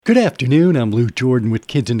Good afternoon, I'm Lou Jordan with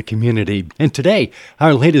Kids in the Community, and today,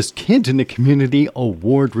 our latest Kids in the Community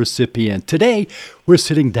Award recipient. Today, we're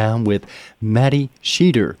sitting down with Mady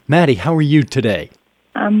Sheeder. Mady, how are you today?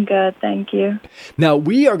 I'm good, thank you. Now,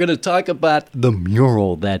 we are going to talk about the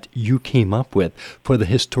mural that you came up with for the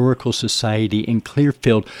Historical Society in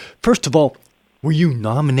Clearfield. First of all, were you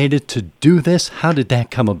nominated to do this? How did that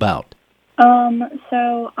come about?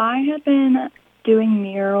 So I had been doing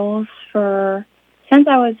murals since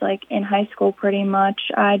I was in high school pretty much.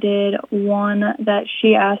 I did one that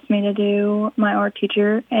she asked me to do, my art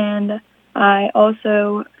teacher, and I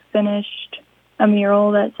also finished a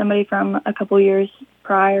mural that somebody from a couple years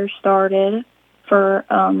prior started for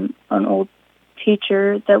an old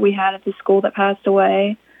teacher that we had at the school that passed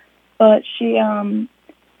away. But she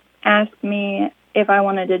asked me if I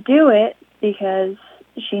wanted to do it because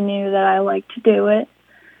she knew that I liked to do it.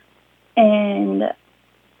 And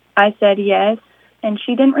I said yes. And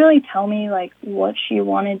she didn't really tell me, what she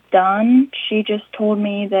wanted done. She just told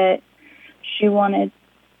me that she wanted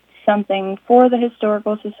something for the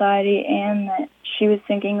Historical Society and that she was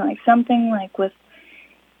thinking, something, with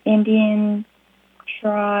Indian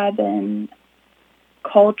tribe and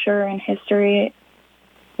culture and history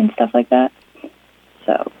and stuff like that.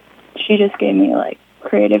 So she just gave me,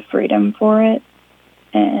 creative freedom for it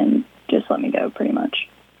and just let me go, pretty much.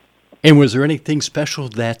 And was there anything special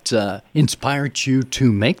that inspired you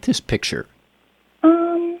to make this picture?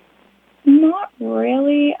 Not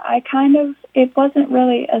really. It wasn't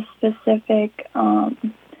really a specific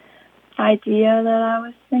idea that I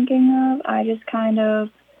was thinking of. I just kind of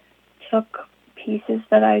took pieces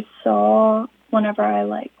that I saw whenever I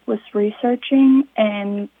was researching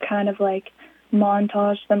and kind of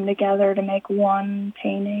montaged them together to make one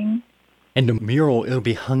painting. And the mural, it'll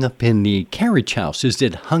be hung up in the carriage house. Is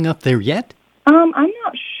it hung up there yet? I'm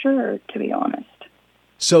not sure, to be honest.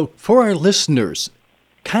 So for our listeners,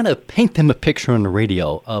 kind of paint them a picture on the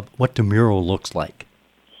radio of what the mural looks like.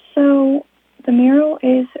 So the mural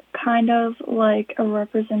is kind of like a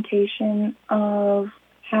representation of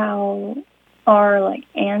how our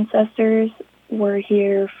ancestors were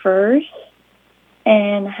here first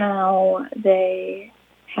and how they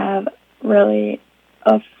have really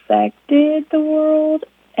affected the world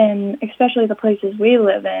and especially the places we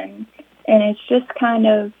live in. And it's just kind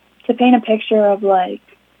of to paint a picture of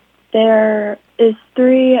there is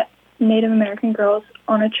 3 Native American girls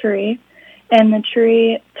on a tree, and the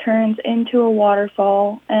tree turns into a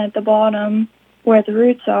waterfall, and at the bottom where the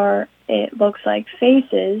roots are, it looks like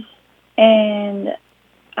faces. And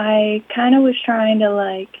I kind of was trying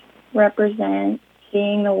to represent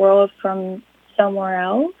seeing the world from somewhere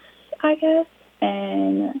else, I guess,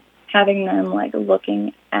 and having them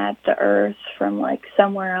looking at the earth from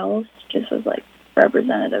somewhere else just was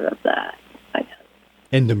representative of that, I guess.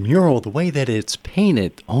 And the mural, the way that it's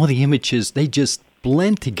painted, all the images, they just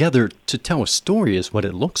blend together to tell a story is what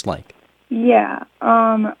it looks like. Yeah.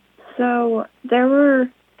 So there were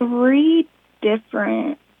 3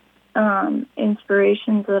 different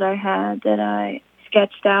inspirations that I had that I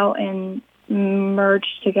sketched out and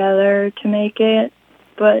merged together to make it.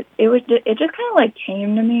 But it just kind of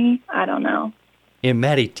came to me. I don't know. And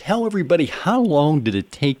Mady, tell everybody, how long did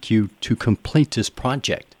it take you to complete this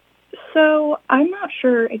project? So I'm not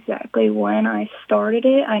sure exactly when I started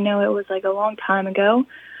it. I know it was a long time ago.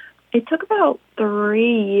 It took about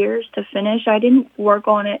 3 years to finish. I didn't work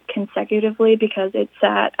on it consecutively because it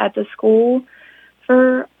sat at the school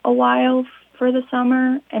for a while for the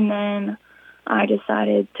summer. And then I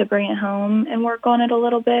decided to bring it home and work on it a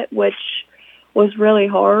little bit, which was really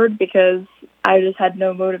hard because I just had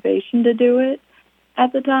no motivation to do it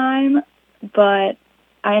at the time. But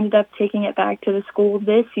I ended up taking it back to the school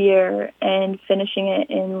this year and finishing it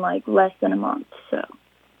in less than a month. So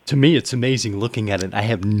to me, it's amazing looking at it. I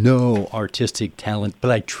have no artistic talent,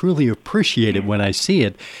 but I truly appreciate it when I see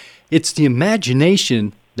it. It's the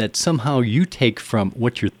imagination that somehow you take from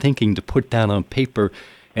what you're thinking to put down on paper,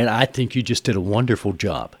 and I think you just did a wonderful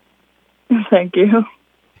job. Thank you.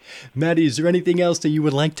 Mady, is there anything else that you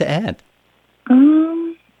would like to add?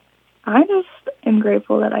 I just am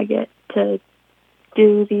grateful that I get to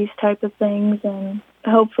do these type of things and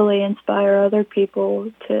hopefully inspire other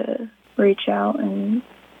people to reach out and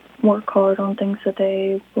work hard on things that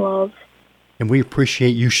they love. And we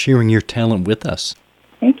appreciate you sharing your talent with us.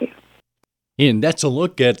 Thank you. And that's a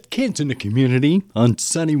look at Kids in the Community on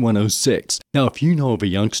Sunny 106. Now, if you know of a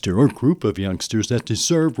youngster or group of youngsters that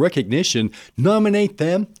deserve recognition, nominate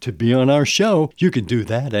them to be on our show. You can do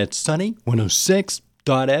that at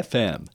sunny106.fm.